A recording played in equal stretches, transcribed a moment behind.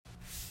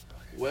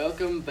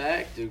Welcome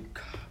back to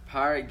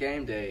Pirate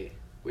Game Day.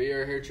 We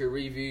are here to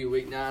review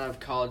Week 9 of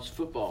college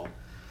football.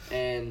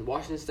 And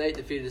Washington State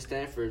defeated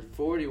Stanford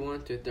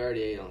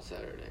 41-38 on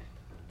Saturday.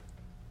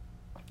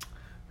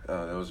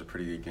 That was a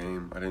pretty good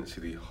game. I didn't see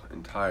the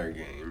entire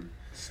game,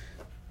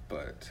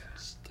 but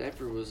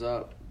Stanford was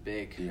up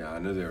big. yeah, I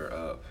knew they were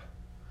up.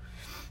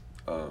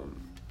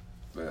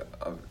 But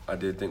I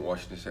did think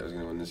Washington State was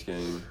going to win this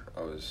game.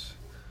 I was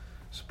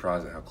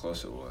surprised at how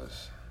close it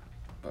was,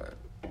 but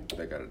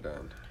they got it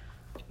done.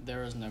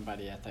 There was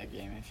nobody at that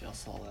game, if y'all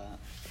saw that.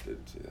 Did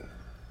see that.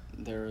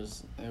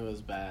 It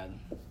was bad.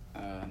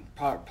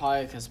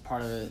 Probably because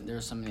part of it, there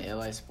was so many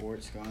LA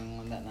sports going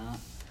on that night.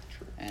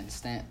 True. And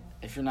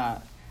if you're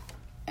not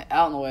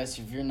out in the West,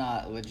 if you're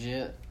not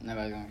legit,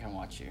 nobody's gonna come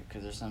watch you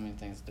because there's so many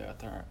things to do out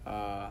there.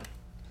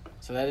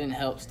 So that didn't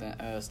help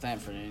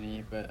Stanford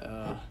any,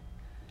 but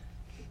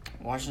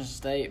Washington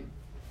State,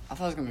 I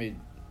thought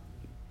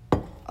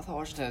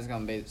Washington State was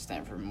gonna beat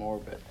Stanford more,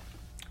 but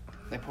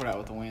they pulled out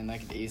with a win. They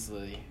could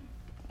easily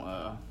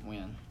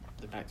win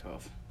the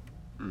Pac-12.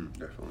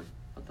 Definitely.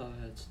 I thought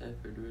I had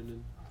Stanford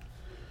winning.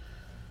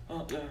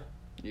 Oh, no.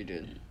 You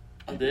did.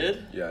 I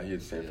did? Yeah, he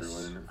had Stanford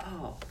winning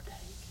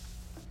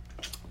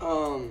it.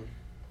 Oh,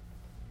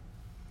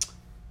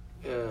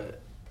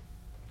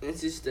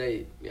 NC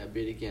State got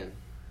beat again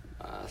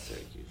by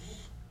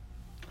Syracuse.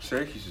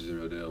 Syracuse is a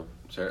real deal.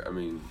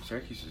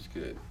 Syracuse is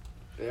good.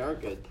 They are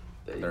good.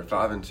 They're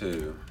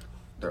 5-2.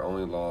 Their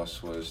only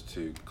loss was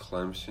to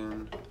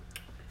Clemson,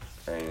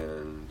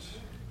 and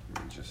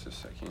just a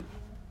second.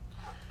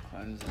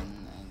 Clemson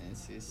and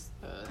NC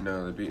State.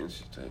 No, they beat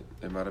NC State.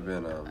 They might have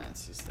been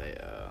NC State.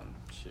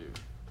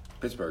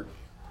 Pittsburgh.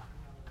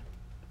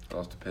 I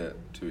lost to Pitt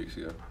 2 weeks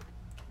ago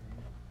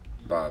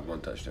by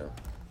 1 touchdown.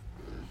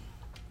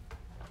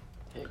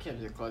 It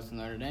kept it close to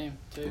Notre Dame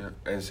too. Yeah,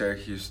 and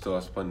Syracuse still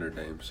has to play Notre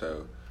Dame,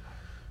 so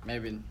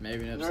Maybe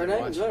Notre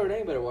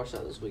Dame better watch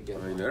that this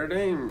weekend. I mean Notre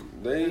Dame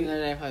Who did Notre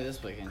Dame play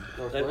this weekend?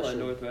 they play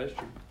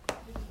Northwestern. It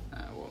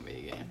won't be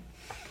a game.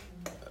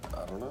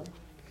 I don't know.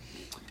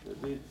 They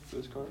beat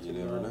Wisconsin. You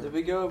never know. Did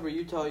we go over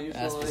Utah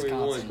That's UCLA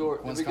Wisconsin. score?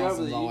 Did we go over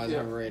Wisconsin's the always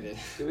Utah? overrated.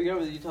 Did we go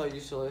over the Utah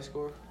UCLA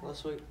score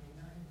last week?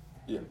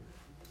 Yeah.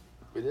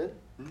 We did.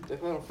 Mhm. They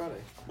played on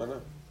Friday. I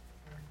know.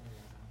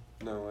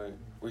 No way.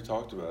 We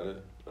talked about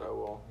it. Oh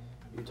well,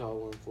 Utah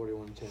won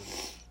 41-10.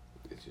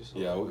 It's just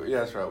Yeah,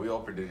 that's right. We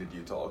all predicted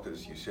Utah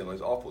because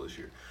UCLA's awful this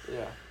year.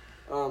 Yeah.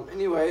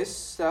 Anyways,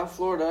 South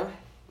Florida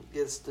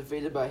gets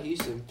defeated by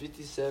Houston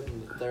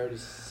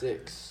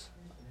 57-36.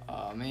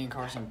 Me and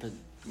Carson picked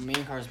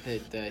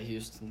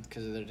Houston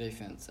because of their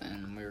defense,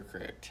 and we were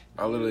correct.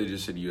 I literally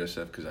just said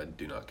USF because I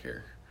do not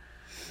care.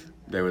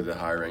 They were the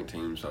higher ranked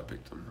team, so I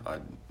picked them.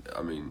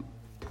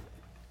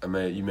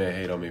 You may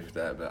hate on me for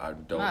that, but I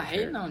don't I'm not care.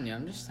 hating on you.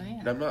 I'm just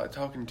saying. I'm not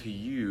talking to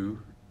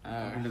you.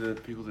 I'm talking to the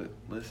people that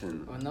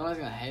listen. Well, nobody's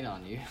gonna hate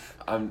on you.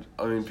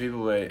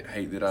 People may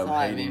hate that I'm It's not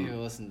like many hating.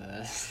 people listen to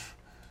this.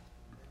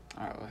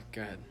 All right, well,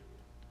 go ahead.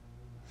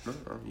 No,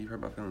 you hurt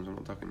my feelings. I'm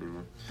not talking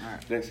anymore. All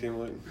right. Next game,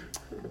 Luke.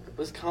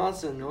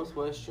 Wisconsin,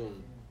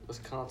 Northwestern.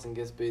 Wisconsin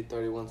gets beat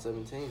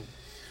 31-17.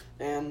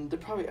 And they're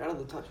probably out of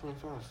the top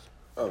 25.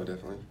 Oh,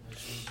 definitely.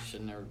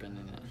 Should never been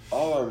in it.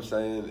 All I'm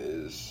saying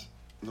is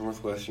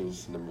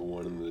Northwestern's number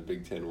 1 in the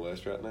Big Ten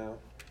West right now.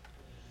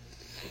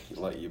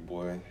 Like your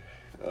boy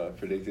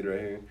predicted right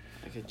here.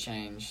 It could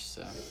change.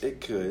 So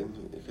It could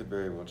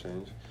very well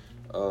change.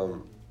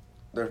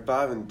 They're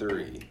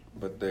 5-3,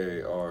 but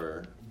they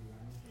are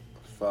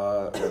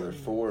they're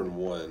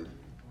 4-1,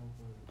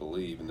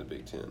 believe, in the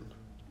Big Ten.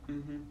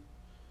 Mm-hmm.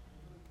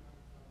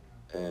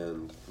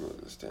 And look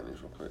at the standings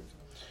real quick.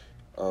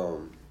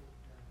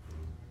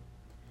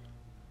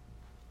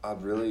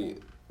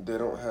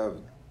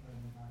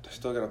 They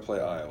still got to play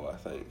Iowa, I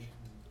think.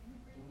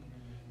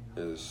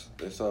 I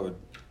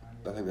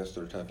think that's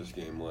their toughest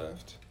game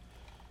left.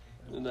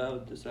 And that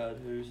would decide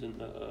who's in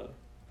the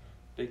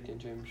Big Ten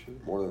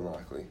Championship. More than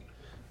likely.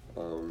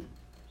 Let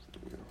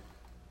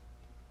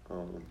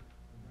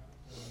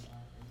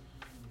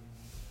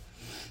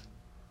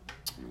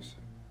me see.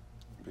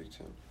 Big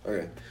Ten.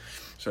 Okay.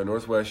 So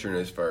Northwestern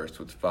is first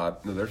with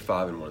 5. No, they're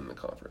 5-1 in the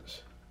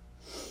conference.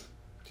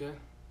 Okay.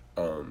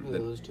 Who did they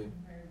lose to?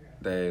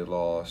 They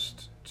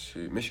lost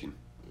to Michigan,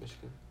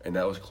 Michigan. and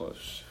that was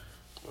close.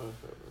 Okay.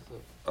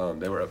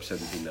 They were up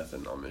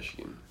 17-0 on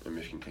Michigan, and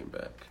Michigan came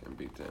back and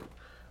beat them.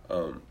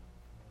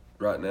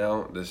 Right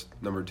now, this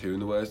number 2 in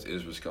the West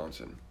is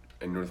Wisconsin,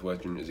 and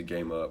Northwestern is a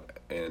game up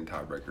and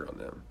tiebreaker on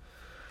them.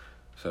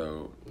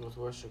 So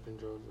Northwestern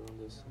controls on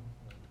this.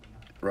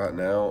 right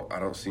now, I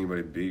don't see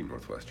anybody beating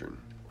Northwestern.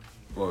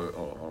 Well,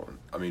 hold on.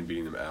 I mean,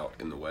 beating them out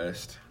in the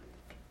West.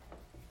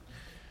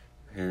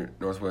 Here,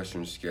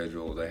 Northwestern's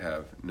schedule, they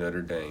have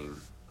Notre Dame,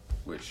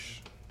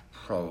 which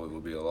probably will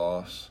be a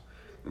loss.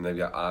 And they've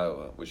got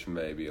Iowa, which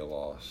may be a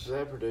loss. Is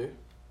that Purdue?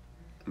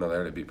 No, they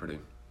already beat Purdue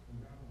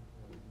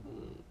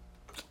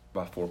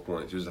by 4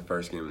 points. It was the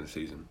first game of the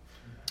season.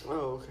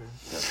 Oh, okay.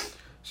 Yeah.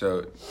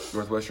 So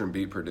Northwestern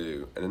beat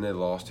Purdue, and then they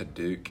lost to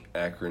Duke,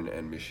 Akron,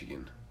 and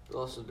Michigan.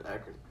 Lost to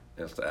Akron.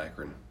 That's to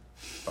Akron.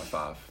 by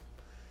 5.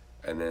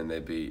 And then they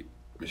beat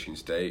Michigan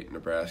State,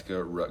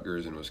 Nebraska,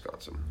 Rutgers, and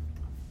Wisconsin.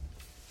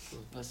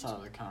 That side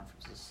of the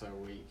conference is so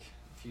weak.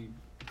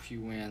 If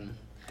you win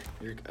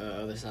your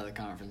other side of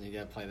the conference, you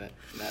gotta play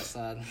that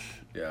side.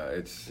 Yeah,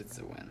 it's It's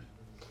a win.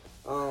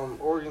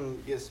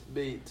 Oregon gets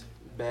beat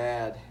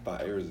bad. by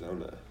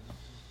Arizona.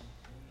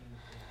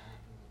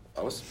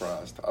 I was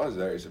surprised. I was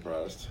very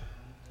surprised.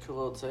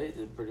 Khalil Tate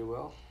did pretty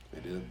well. They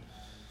did.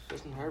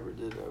 Justin Herbert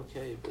did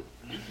okay, but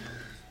you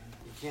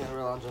can't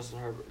rely on Justin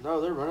Herbert. No,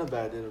 their running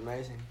back did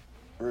amazing.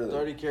 Really?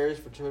 30 carries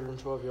for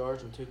 212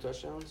 yards and 2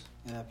 touchdowns.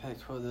 Yeah,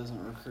 Pac-12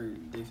 doesn't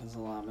recruit defensive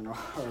linemen or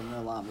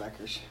no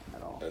linebackers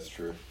at all. That's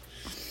true.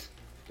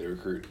 They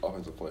recruit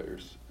offensive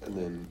players, and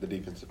then the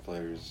defensive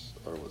players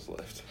are what's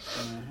left.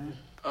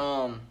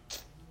 Mm-hmm.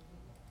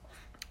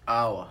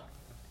 Iowa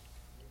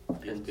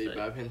gets Penn beat State.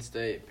 by Penn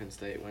State. Penn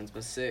State wins by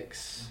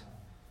 6.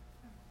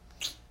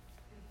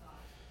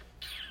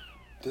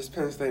 This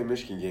Penn State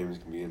Michigan game is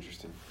gonna be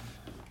interesting.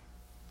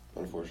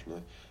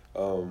 Unfortunately,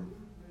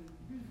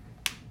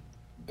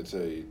 it's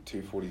a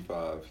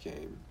 2:45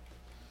 game.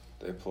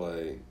 They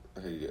play.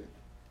 Okay, yeah,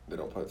 they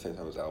don't play at the same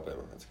time as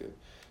Alabama. That's good.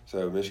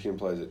 So Michigan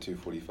plays at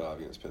 2:45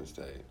 against Penn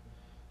State.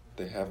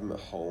 They have them at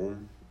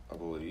home, I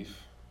believe.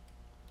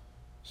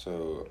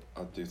 So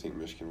I do think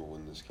Michigan will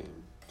win this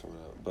game coming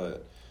up.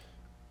 But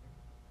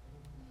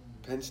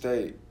Penn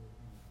State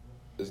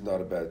is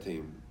not a bad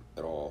team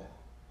at all.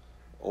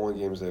 Only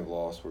games they've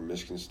lost were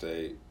Michigan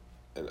State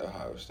and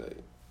Ohio State.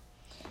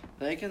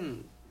 They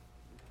can.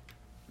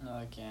 No,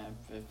 I can't.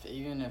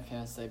 Even if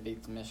Penn State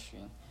beats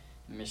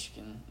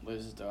Michigan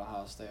loses to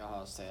Ohio State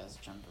has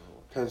a jumper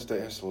rule. Penn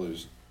State has to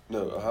lose.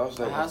 No, Ohio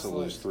State Ohio has to State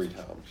lose 3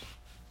 times.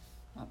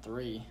 Not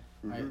 3.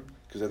 Right.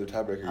 Because they're the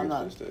tiebreaker I'm against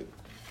not- Penn State.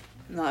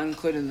 Not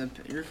including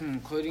you're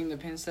including the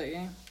Penn State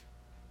game?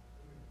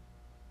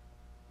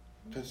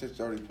 Penn State's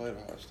already played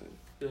Ohio State.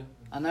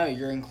 I know,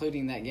 you're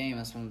including that game,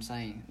 that's what I'm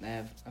saying. They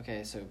have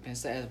so Penn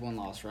State has 1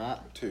 loss, right?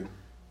 2.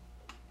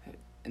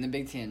 In the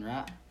Big Ten,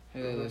 right?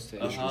 Who they lose to?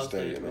 Michigan Ohio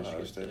State and Michigan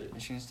Ohio State.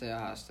 Michigan State,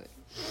 Ohio State.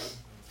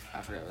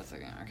 I forgot what's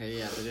that game. Okay,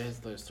 yeah, they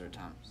did lose 3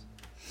 times.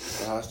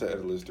 Ohio State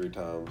had to lose 3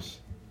 times,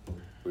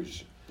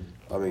 which,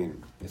 I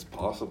mean, it's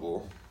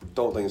possible.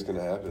 Don't think it's going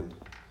to happen.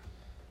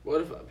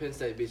 What if Penn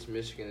State beats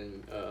Michigan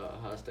and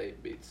Ohio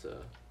State beats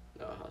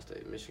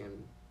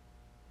Michigan?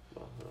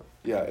 Well,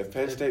 Yeah, if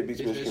Penn If State beats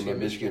beats Michigan, but Michigan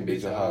Michigan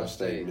beats beats Ohio Ohio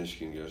State, State.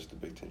 Michigan goes to the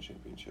Big Ten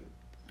Championship.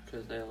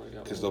 Because they only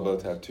got Because one they'll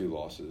both loss. have 2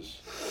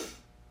 losses.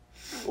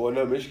 Well,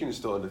 no, Michigan is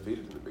still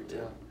undefeated in the Big Ten.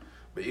 Yeah.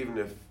 But even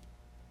if,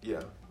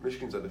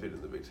 Michigan's undefeated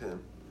in the Big Ten.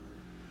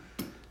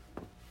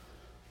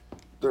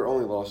 Their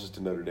only losses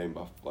to Notre Dame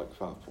by like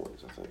 5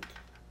 points, I think.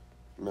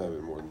 Might have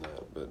been more than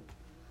that, but.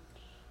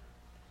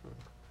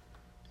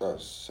 No,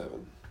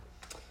 7.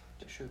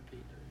 They should be.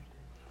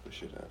 They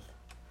should have.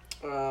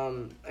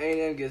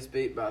 A&M gets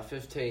beat by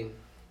 15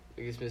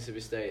 against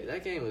Mississippi State.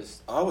 That game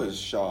was. I was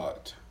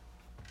shocked.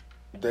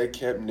 They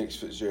kept Nick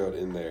Fitzgerald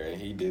in there, and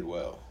he did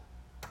well.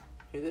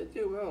 He did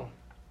do well.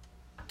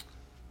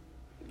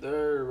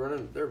 Their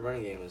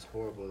running game was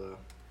horrible though.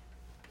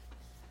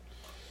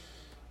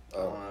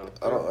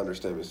 I don't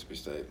understand Mississippi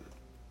State.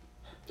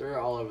 They're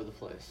all over the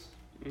place.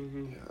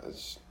 Mm-hmm. Yeah,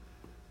 it's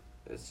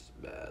It's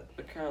bad.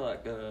 They're kind of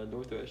like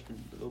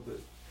Northwestern a little bit.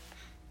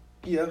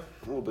 a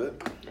little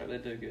bit. Right, they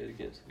do good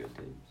against good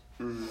teams.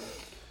 Mm-hmm.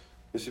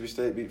 Mississippi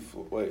State beat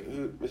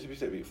Mississippi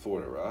State beat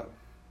Florida, right?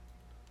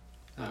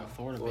 No,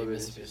 Florida Florida beat beat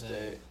Mississippi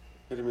State.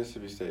 Who did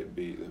Mississippi State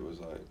beat? It was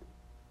like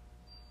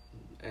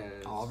And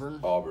Auburn?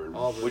 Auburn,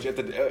 which at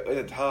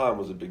the time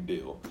was a big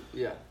deal.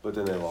 Yeah. But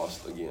then they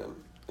lost again,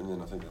 and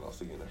then I think they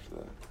lost again after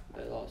that.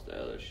 They lost to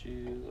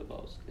LSU. They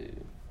lost to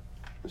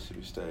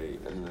Mississippi State,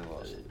 and then they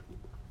lost.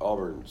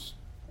 Auburn's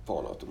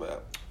falling off the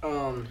map.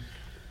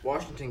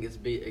 Washington gets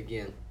beat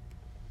again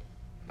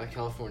by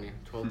California,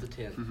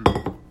 12-10.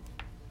 Mm-hmm.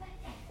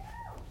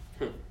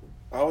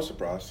 I was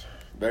surprised,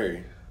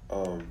 very.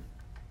 I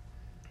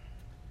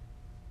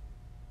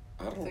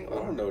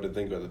don't know what to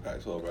think of the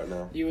Pac-12 right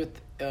now. You would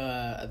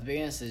at the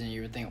beginning of the season,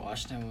 you would think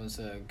Washington was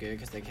good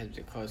because they kept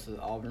it close with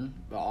Auburn,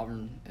 but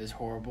Auburn is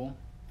horrible.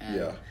 And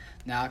Yeah.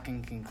 now I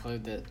can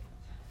conclude that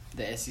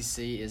the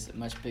SEC is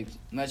much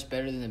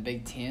better than the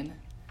Big Ten.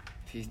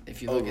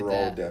 If you look Overall,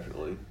 at that,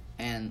 definitely.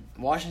 and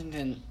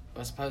Washington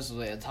was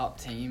supposedly a top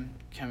team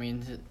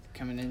coming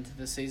into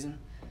the season,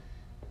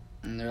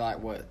 and they're like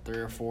what 3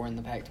 or 4 in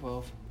the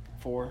Pac-12,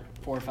 4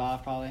 or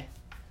 5 probably.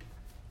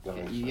 I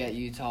think You so. got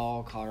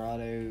Utah,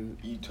 Colorado,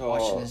 Utah,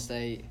 Washington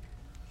State.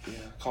 yeah,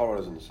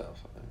 Colorado's in the South,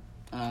 I think.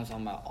 I'm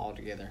talking about all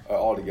together.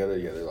 All together,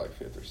 yeah, they're like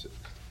 5th or 6th.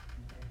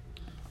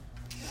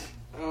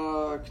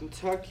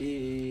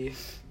 Kentucky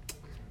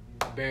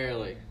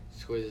barely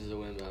squeezes a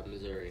win by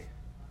Missouri.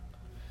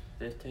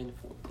 15-14.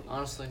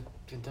 Honestly,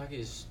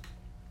 Kentucky's.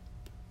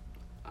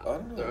 I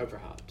don't know. They're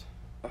overhyped.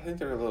 I think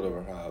they're a little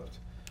overhyped.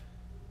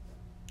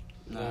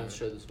 No. No,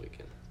 show this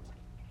weekend.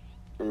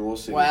 I mean, we'll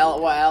see. Well,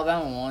 what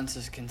Alabama wants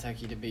is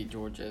Kentucky to beat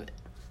Georgia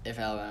if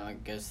Alabama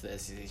goes to the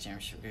SEC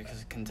championship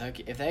because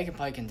Kentucky, if they can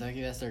play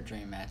Kentucky, that's their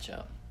dream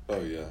matchup. Oh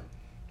yeah,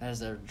 That is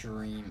their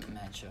dream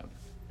matchup.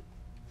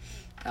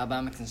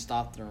 Alabama can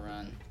stop their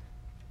run,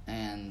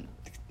 and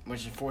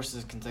which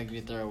forces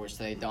Kentucky to throw, which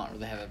they don't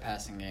really have a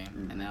passing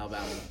game, and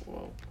Alabama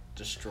will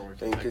destroy And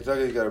Kentucky.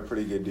 Kentucky's got a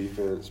pretty good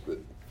defense, but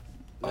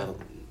I No,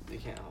 don't, you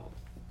can't hold.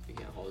 You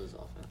can't hold his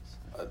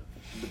offense.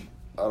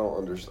 I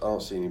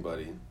don't see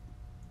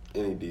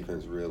any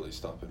defense really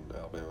stopping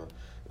Alabama.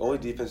 The only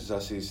defenses I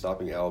see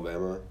stopping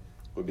Alabama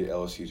would be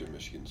LSU's or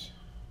Michigan's.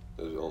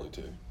 Those are the only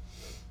two.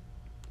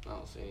 I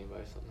don't see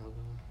anybody stopping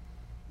Alabama.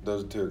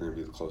 Those two are going to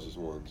be the closest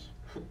ones.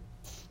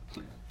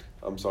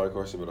 I'm sorry,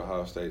 Carson, but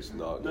Ohio State's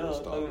not going No, to I'm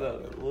stop talking about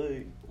Alabama. the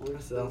league. I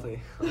still don't think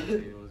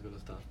anyone's going to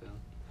stop them.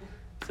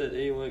 Said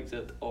anyone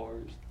except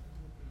ours.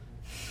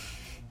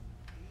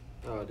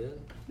 Oh, I did?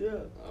 Yeah.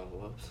 Oh,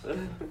 whoops.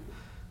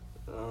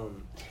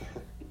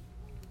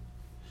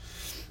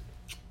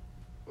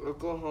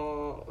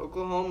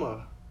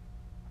 Oklahoma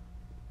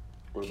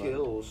What about-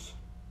 kills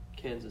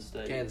Kansas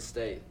State. Kansas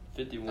State.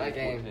 51. That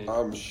game.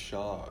 I'm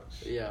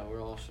shocked. Yeah,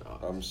 we're all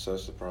shocked. I'm so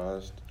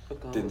surprised.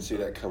 Oklahoma Didn't see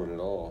that sucks. coming at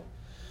all.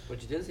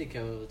 What you didn't see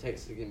coming was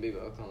Texas getting beat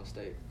by Oklahoma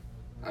State.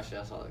 Actually,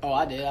 I saw that. Oh,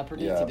 I did. I Yeah,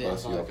 predicted both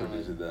it. of y'all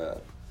predicted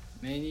that.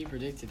 Me and you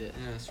predicted it.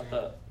 Yeah, that's I right.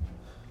 thought.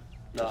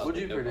 No, I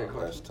What'd you picked predict,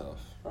 Oklahoma. That's tough.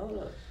 I don't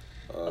know.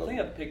 Um, I think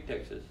I picked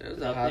Texas. It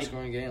was I a high think-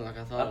 scoring game like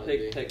I thought I it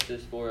picked would be.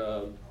 Texas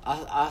for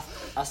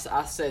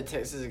I said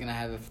Texas is gonna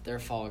have their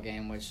fall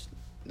game, which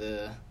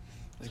is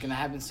gonna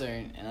happen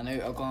soon. And I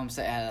knew Oklahoma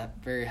State had a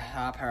very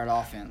high-powered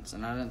offense,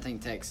 and I didn't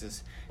think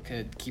Texas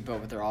could keep up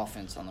with their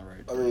offense on the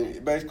road. I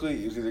mean,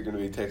 basically, it's either going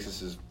to be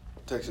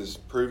Texas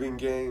proving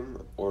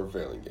game or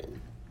failing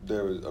game.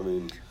 There was, I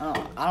mean,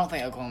 I don't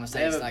think Oklahoma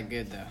State's that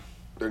good though.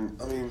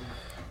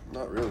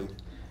 not really.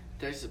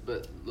 Texas,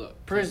 but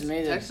look, Proves Texas,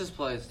 me that- Texas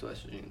plays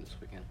West Virginia this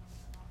weekend.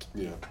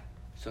 Yeah.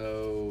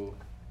 So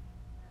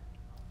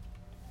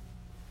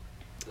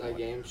that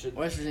game should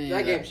West Virginia,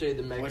 that game should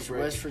either make West, or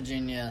break. West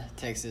Virginia,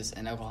 Texas,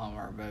 and Oklahoma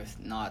are both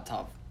not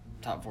top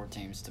 4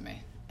 teams to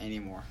me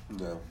anymore.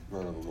 No,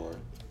 none of them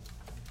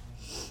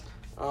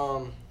are.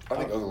 Um, I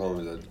think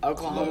Oklahoma's a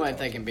Oklahoma, low if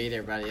they top. can beat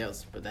everybody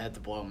else, but they have to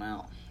blow them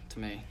out to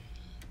me.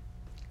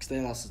 Because they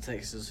lost to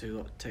Texas,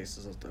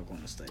 Texas lost to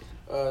Oklahoma State.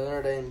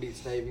 Notre Dame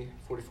beats Navy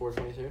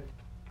 44-22.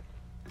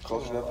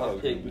 Close enough. I I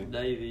was gonna picked be.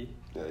 Navy.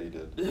 Yeah, you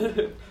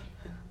did.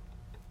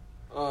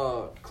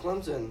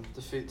 Clemson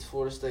defeats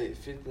Florida State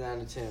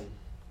 59-10.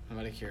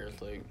 Nobody cares,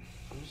 Luke.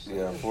 I'm just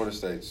Yeah, saying. Florida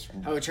State's.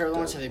 Oh, Trevor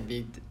Lawrence had a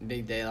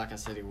big day like I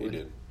said he He would.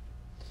 did.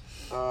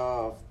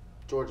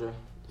 Georgia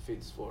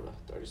defeats Florida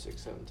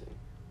 36-17.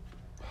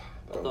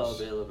 I thought it'd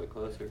be a little bit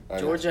closer.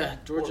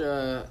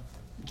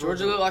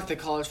 Georgia looked like the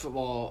college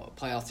football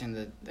playoff team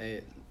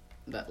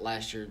that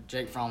last year.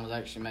 Jake Fromm was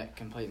actually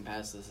completing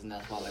passes, and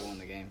that's why they won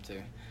the game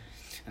too.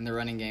 And the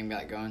running game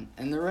got going,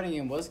 and the running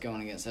game was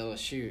going against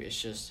LSU. It's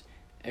just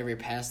every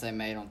pass they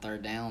made on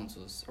third downs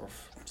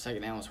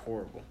second down was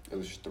horrible. It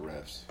was just the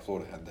refs.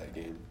 Florida had that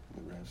game.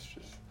 The refs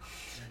just.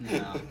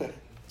 No.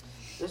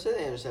 Just say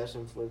the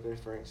interception for Felipe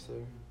Franks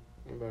too.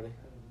 Anybody?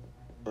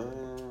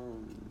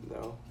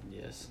 No.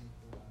 Yes.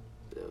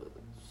 It was,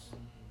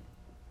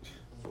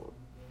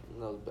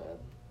 that was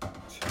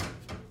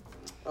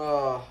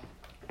bad.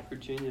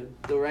 Virginia.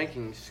 The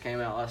rankings came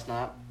out last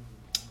night.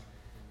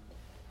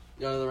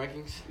 Y'all know the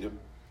rankings?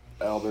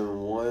 Alabama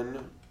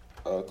 1,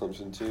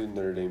 Clemson 2,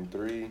 Notre Dame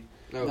 3.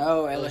 No,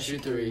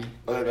 LSU 3.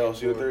 Oh, they have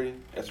LSU 3?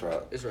 That's right.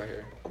 It's right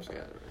here. I'm sorry.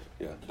 I got it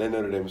right. Yeah. Then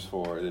Notre Dame's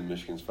 4, then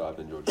Michigan's 5,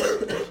 then Georgia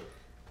 6.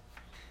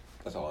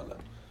 That's all I know.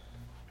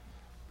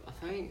 I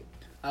think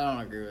I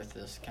don't agree with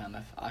this kind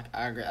of.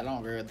 I agree. I don't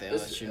agree with the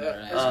it's, LSU.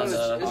 it's on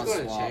going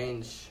to swap.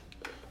 change.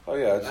 Oh,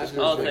 yeah. It's just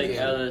After I'll this take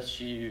weekend.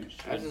 LSU.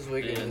 After this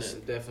weekend, it's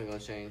definitely going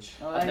to change.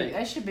 No, I think-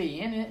 they should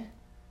be in it.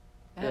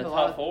 They The have a top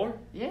lot. Of, 4?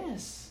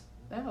 yes,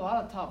 they have a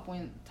lot of top.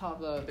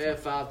 They have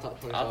 5 top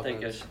 25 I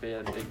think it wins. should be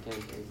a Big Ten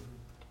team.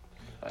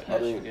 Like I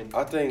Michigan. mean,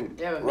 I think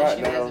Yeah, but right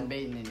Michigan now, hasn't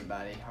beaten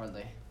anybody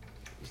hardly.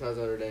 Besides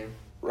Notre Dame.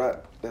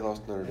 they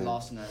lost Notre They Dame.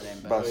 lost to Notre Dame,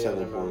 By but Oh, yeah, 7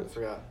 never mind. points. I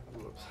forgot.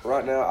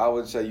 Right now, I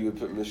would say you would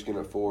put Michigan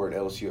at 4 and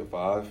LSU at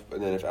 5,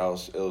 and then if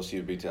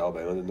LSU beats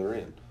Alabama, then they're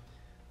in.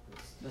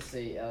 let's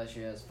see.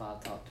 LSU has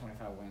 5 top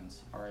 25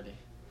 wins already.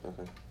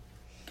 Okay.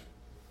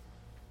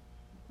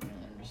 I'm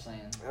just saying.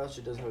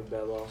 LSU doesn't have a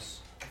bad loss.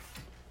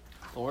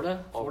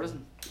 Florida. Florida's.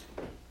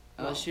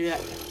 LSU.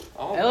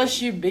 Oh,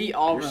 LSU beat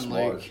Auburn,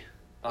 smart. Luke.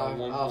 by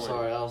 1 point.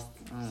 Sorry. I was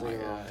Oh my thinking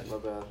God.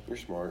 wrong. My bad. You're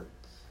smart.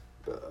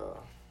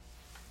 But,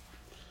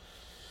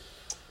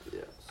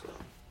 yeah, so.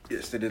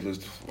 Yes, they did lose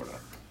to Florida.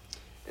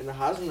 In the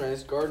Heisman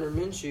race, Gardner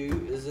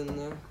Minshew is in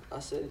the. I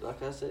said he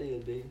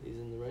would be. He's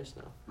in the race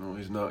now. No,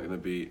 he's not going to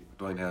beat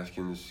Dwayne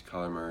Haskins,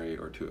 Kyler Murray,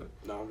 or Tua.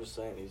 No, I'm just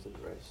saying he's in the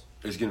race.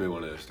 It's going to be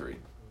one of those 3.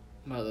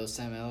 Well, those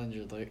Sam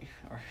Ellinger, Luke.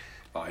 Or,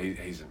 Oh,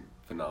 he's a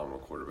phenomenal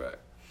quarterback.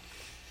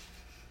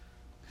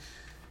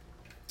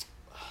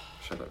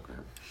 Shut up,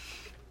 Graham.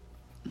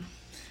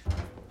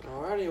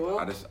 Alrighty, well.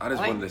 I just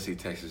wanted to see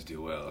Texas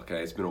do well.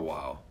 Okay, it's been a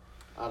while.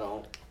 I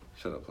don't.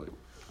 Shut up, Luke.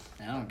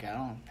 I don't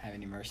have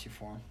any mercy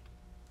for him.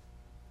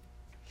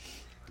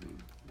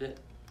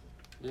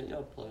 Didn't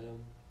y'all play them?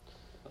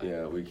 Like,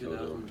 Yeah, we killed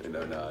them in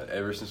 09. 2020.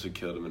 Ever since we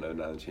killed them in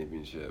 09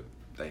 championship,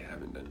 they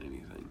haven't done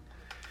anything.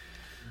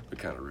 We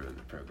kind of ruined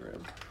the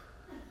program.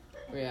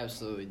 We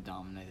absolutely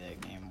dominated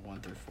that game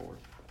 1 through 4.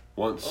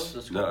 Once, What's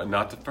the no, score?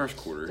 not the first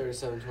quarter.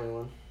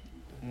 37-21.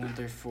 1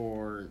 through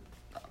 4,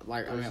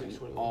 like I mean,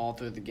 36-21. all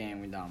through the game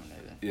we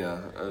dominated.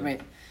 Yeah, I mean,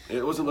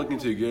 it wasn't looking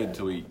too good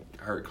until we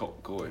hurt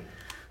Colt McCoy.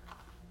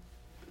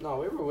 No,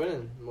 we were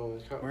winning when we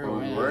we're Oh, we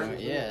winning. were?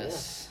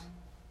 Yes.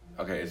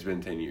 Okay, it's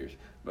been 10 years,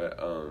 but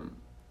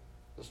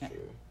That's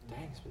true.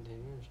 Dang, it's been 10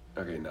 years.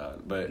 okay,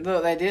 not. But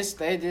Look,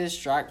 they did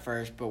strike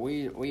first, but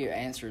we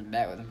answered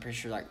back with, I'm pretty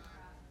sure, like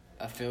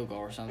a field goal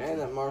or something. And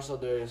that Marcel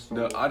Darius.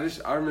 no,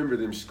 I remember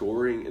them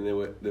scoring, and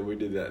then we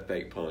did that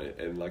fake punt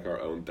and like our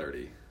own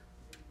 30.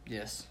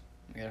 Yes,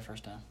 we got a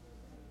first time.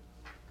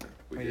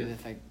 We We did did.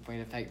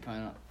 a fake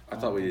punt. I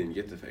thought we didn't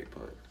get the fake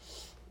punt.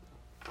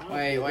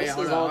 Wait, This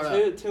hold is on, all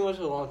hold on. too much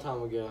of a long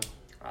time ago.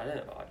 I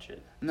didn't watch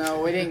it.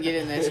 No, we didn't get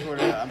it, and they scored.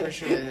 I'm pretty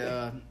sure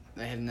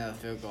they had another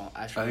field goal.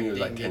 I think it was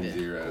like didn't get it.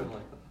 10-0. Oh my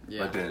God.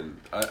 Yeah. But then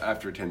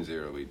after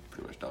 10-0, we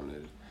pretty much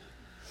dominated.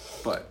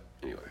 But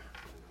anyway.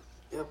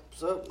 Yep.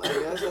 So I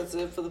guess that's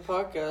it for the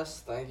podcast.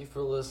 Thank you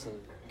for listening.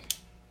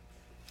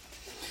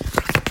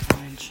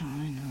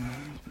 China.